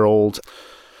on Gerald,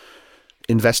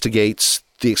 investigates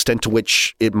the extent to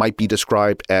which it might be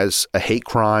described as a hate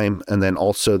crime, and then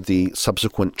also the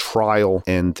subsequent trial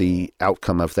and the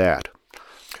outcome of that.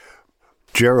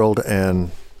 Gerald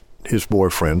and his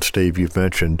boyfriend, Steve, you've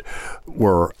mentioned,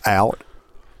 were out.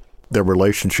 Their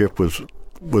relationship was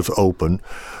open,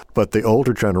 but the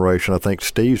older generation, I think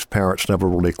Steve's parents never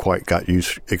really quite got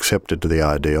accepted to the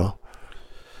idea.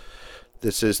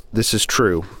 This is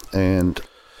true, and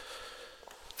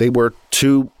they were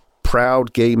 2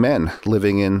 proud gay men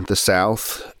living in the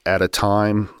South at a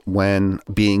time when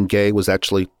being gay was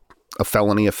actually a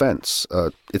felony offense.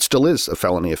 It still is a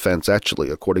felony offense, actually,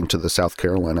 according to the South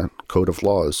Carolina Code of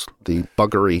Laws. The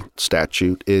buggery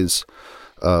statute is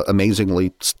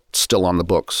amazingly still on the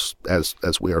books as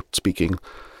we are speaking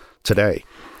today.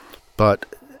 But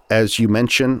as you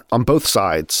mentioned, on both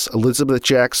sides, Elizabeth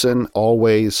Jackson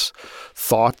always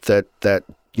thought that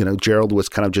Gerald was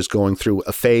kind of just going through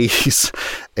a phase,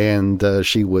 and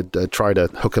she would try to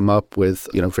hook him up with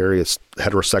various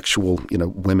heterosexual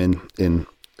women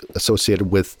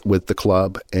associated with the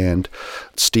club. And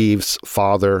Steve's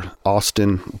father,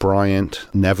 Austin Bryant,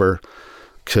 never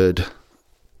could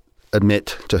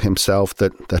admit to himself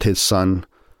that his son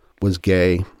was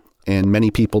gay, and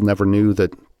many people never knew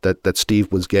that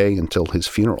Steve was gay until his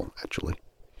funeral, actually.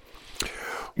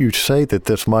 You say that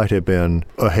this might have been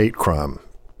a hate crime,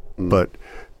 but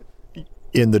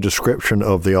in the description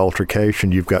of the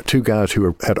altercation, you've got 2 guys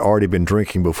who had already been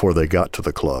drinking before they got to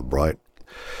the club, right?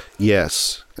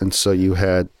 Yes, and so you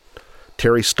had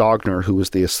Terry Stogner, who was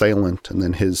the assailant, and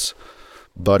then his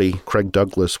buddy, Craig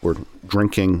Douglas, were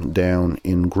drinking down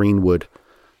in Greenwood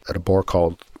at a bar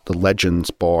called the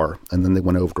Legends Bar, and then they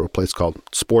went over to a place called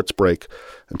Sports Break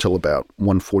until about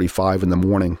 1:45 in the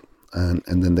morning, and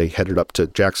then they headed up to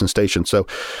Jackson Station. So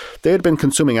they had been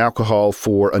consuming alcohol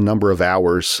for a number of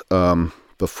hours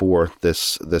before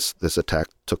this attack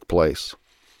took place.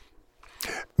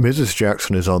 Mrs.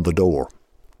 Jackson is on the door.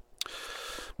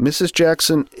 Mrs.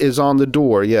 Jackson is on the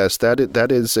door, yes.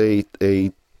 That is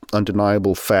a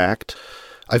undeniable fact.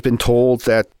 I've been told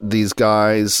that these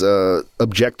guys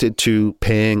objected to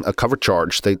paying a cover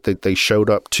charge. They showed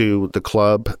up to the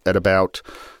club at about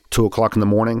 2 o'clock in the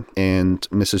morning, and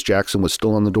Mrs. Jackson was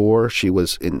still on the door. She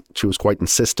was quite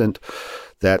insistent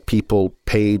that people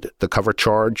paid the cover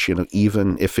charge,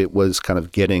 even if it was kind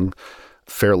of getting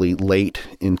fairly late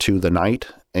into the night.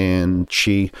 And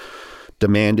she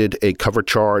demanded a cover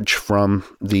charge from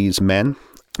these men,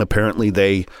 Apparently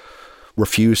they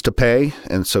refused to pay,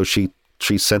 and so she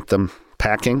sent them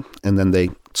packing, and then they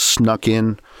snuck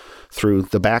in through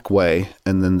the back way,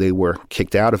 and then they were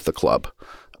kicked out of the club.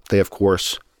 They, of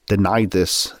course, denied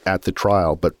this at the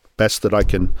trial, but best that I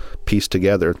can piece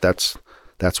together, that's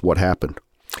what happened.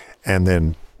 And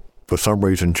then, for some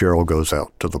reason, Gerald goes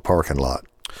out to the parking lot.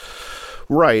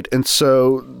 Right, and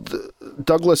so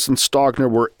Douglas and Stogner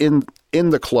were in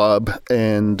the club,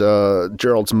 and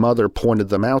Gerald's mother pointed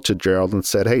them out to Gerald and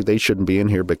said, hey, they shouldn't be in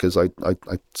here because I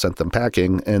sent them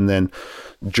packing. And then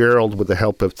Gerald, with the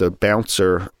help of the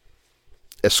bouncer,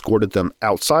 escorted them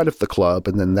outside of the club,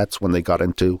 and then that's when they got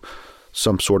into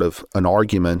some sort of an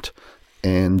argument,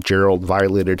 and Gerald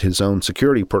violated his own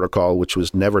security protocol, which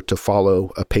was never to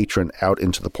follow a patron out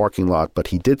into the parking lot, but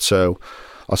he did so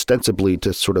ostensibly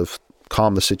to sort of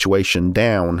calm the situation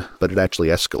down, but it actually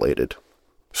escalated.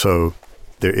 So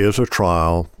there is a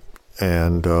trial,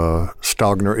 and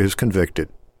Stogner is convicted.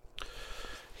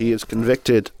 He is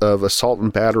convicted of assault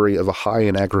and battery of a high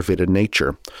and aggravated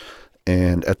nature.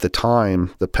 And at the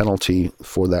time, the penalty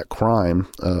for that crime,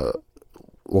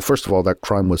 well, first of all, that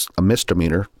crime was a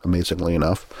misdemeanor, amazingly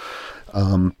enough.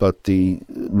 But the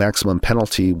maximum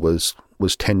penalty was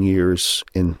 10 years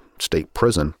in state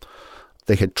prison.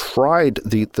 They had tried,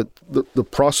 the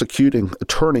prosecuting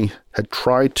attorney had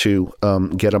tried to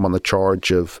get him on the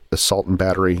charge of assault and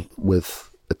battery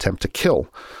with attempt to kill,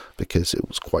 because it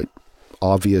was quite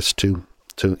obvious to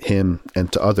him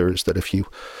and to others that if you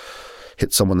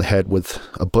hit someone in the head with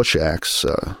a bush axe,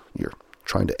 you're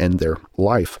trying to end their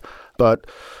life. But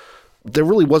there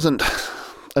really wasn't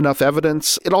enough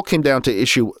evidence. It all came down to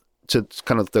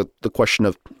kind of the question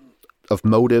of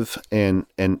motive and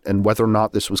whether or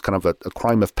not this was kind of a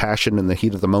crime of passion in the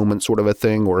heat of the moment sort of a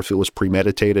thing, or if it was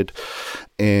premeditated.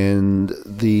 And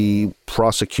the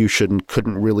prosecution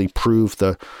couldn't really prove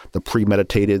the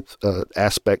premeditated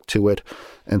aspect to it.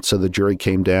 And so the jury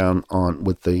came down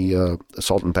with the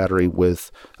assault and battery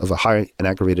of a high and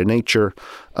aggravated nature.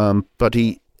 But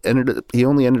he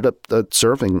only ended up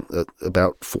serving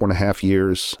about 4.5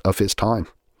 years of his time.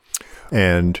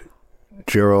 And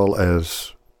Gerald,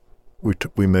 as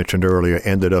we mentioned earlier,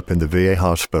 ended up in the VA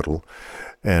hospital,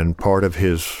 and part of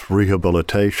his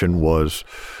rehabilitation was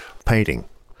painting.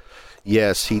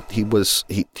 Yes, he was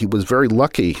very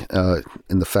lucky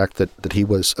in the fact that he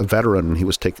was a veteran, and he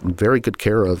was taken very good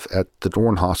care of at the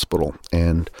Dorn Hospital.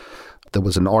 And there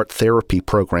was an art therapy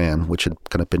program which had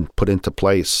kind of been put into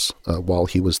place while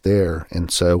he was there,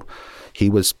 and so he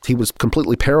was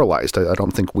completely paralyzed. I don't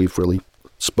think we've really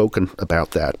spoken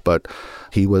about that, but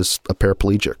he was a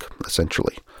paraplegic,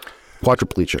 essentially.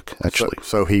 Quadriplegic, actually.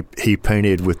 So he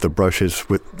painted with the brushes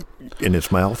in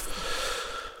his mouth?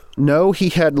 No, he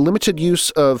had limited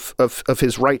use of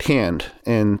his right hand,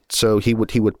 and so he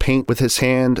would paint with his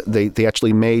hand. They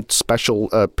actually made special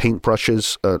paint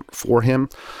brushes for him.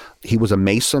 He was a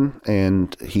Mason,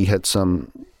 and he had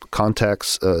some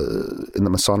contacts in the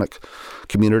Masonic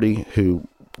community who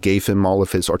gave him all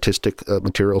of his artistic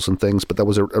materials and things. But that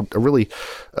was a really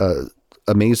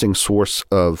amazing source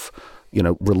of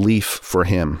relief for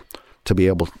him to be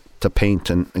able to paint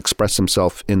and express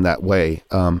himself in that way.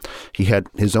 He had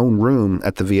his own room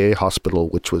at the VA hospital,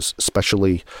 which was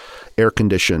specially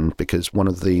air-conditioned, because one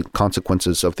of the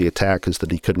consequences of the attack is that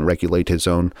he couldn't regulate his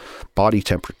own body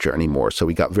temperature anymore. So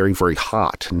he got very, very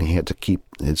hot, and he had to keep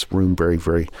his room very,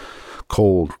 very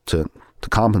cold to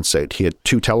compensate. He had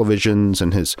 2 televisions,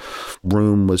 and his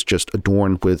room was just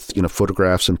adorned with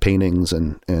photographs and paintings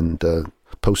and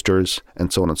posters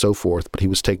and so on and so forth. But he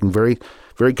was taken very,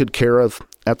 very good care of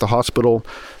at the hospital.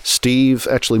 Steve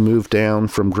actually moved down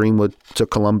from Greenwood to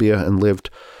Columbia and lived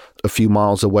a few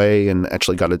miles away, and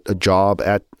actually got a job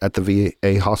at the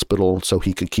VA hospital so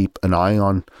he could keep an eye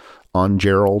on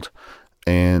Gerald.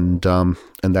 And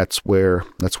that's where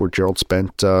Gerald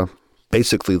spent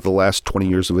basically the last 20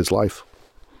 years of his life.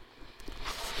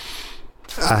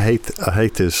 I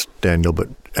hate this, Daniel, but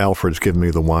Alfred's giving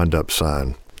me the wind-up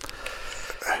sign.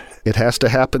 It has to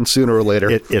happen sooner or later.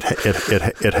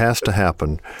 It has to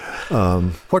happen.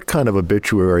 What kind of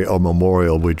obituary or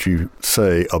memorial would you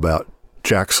say about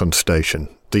Jackson Station,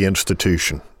 the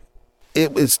institution?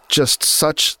 It was just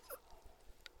such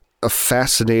a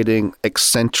fascinating,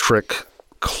 eccentric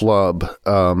club.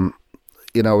 I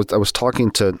was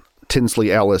talking to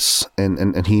Tinsley Ellis,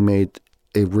 and he made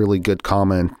a really good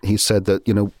comment. He said that,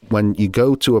 when you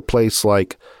go to a place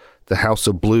like the House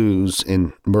of Blues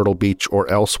in Myrtle Beach or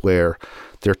elsewhere,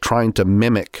 they're trying to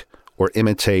mimic or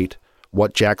imitate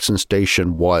what Jackson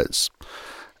Station was.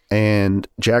 And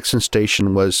Jackson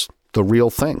Station was the real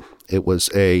thing. It was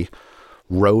a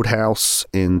roadhouse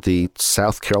in the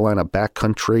South Carolina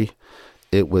backcountry.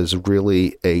 It was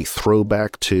really a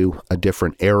throwback to a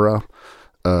different era.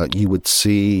 You would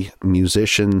see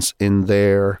musicians in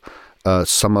there,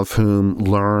 some of whom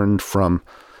learned from,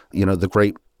 the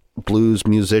great blues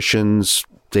musicians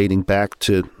dating back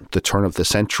to the turn of the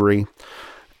century.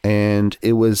 And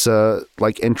it was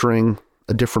like entering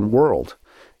a different world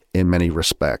in many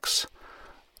respects.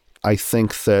 I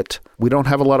think that we don't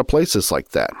have a lot of places like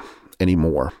that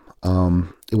anymore.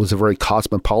 It was a very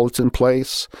cosmopolitan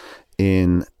place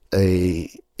in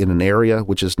an area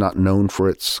which is not known for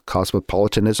its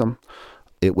cosmopolitanism.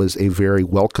 It was a very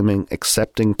welcoming,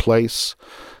 accepting place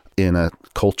in a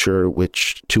culture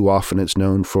which too often is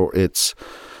known for its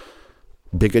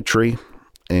bigotry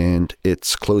and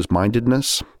its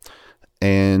closed-mindedness.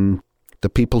 And the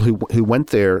people who went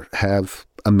there have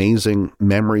amazing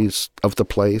memories of the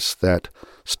place that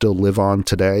still live on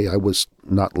today. I was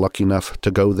not lucky enough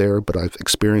to go there, but I've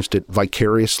experienced it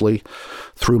vicariously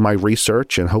through my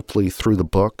research, and hopefully through the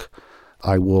book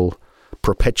I will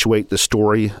perpetuate the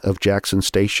story of Jackson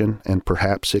Station, and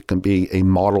perhaps it can be a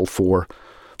model for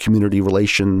community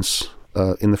relations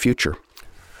in the future.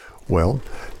 Well,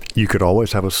 you could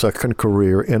always have a second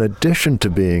career in addition to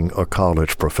being a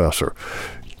college professor.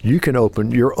 You can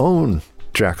open your own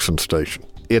Jackson Station.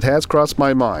 It has crossed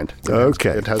my mind.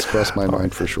 Okay. It has crossed my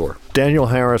mind for sure. Daniel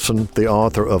Harrison, the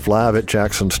author of Live at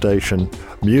Jackson Station,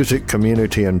 Music,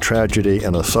 Community, and Tragedy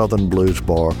in a Southern Blues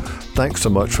Bar, thanks so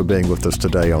much for being with us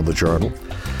today on The Journal.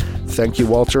 Thank you,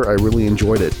 Walter. I really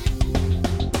enjoyed it.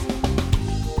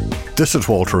 This is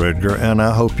Walter Edgar, and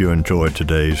I hope you enjoyed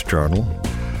today's Journal.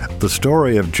 The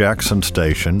story of Jackson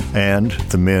Station and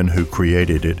the men who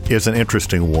created it is an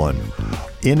interesting one.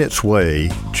 In its way,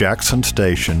 Jackson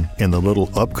Station in the little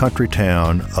upcountry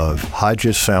town of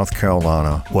Hodges, South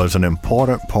Carolina, was an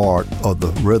important part of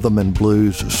the rhythm and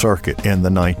blues circuit in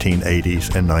the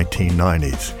 1980s and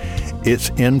 1990s. Its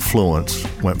influence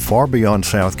went far beyond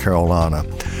South Carolina,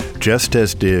 just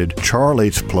as did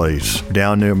Charlie's Place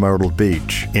down near Myrtle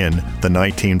Beach in the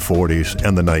 1940s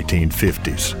and the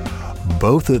 1950s.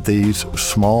 Both of these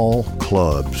small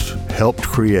clubs helped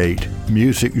create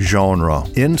music genre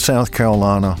in South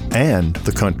Carolina and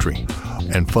the country.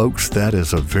 And folks, that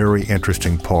is a very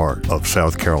interesting part of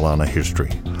South Carolina history.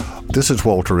 This is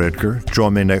Walter Edgar.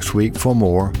 Join me next week for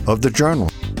more of The Journal.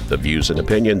 The views and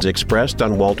opinions expressed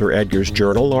on Walter Edgar's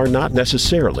Journal are not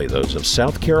necessarily those of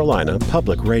South Carolina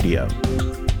Public Radio.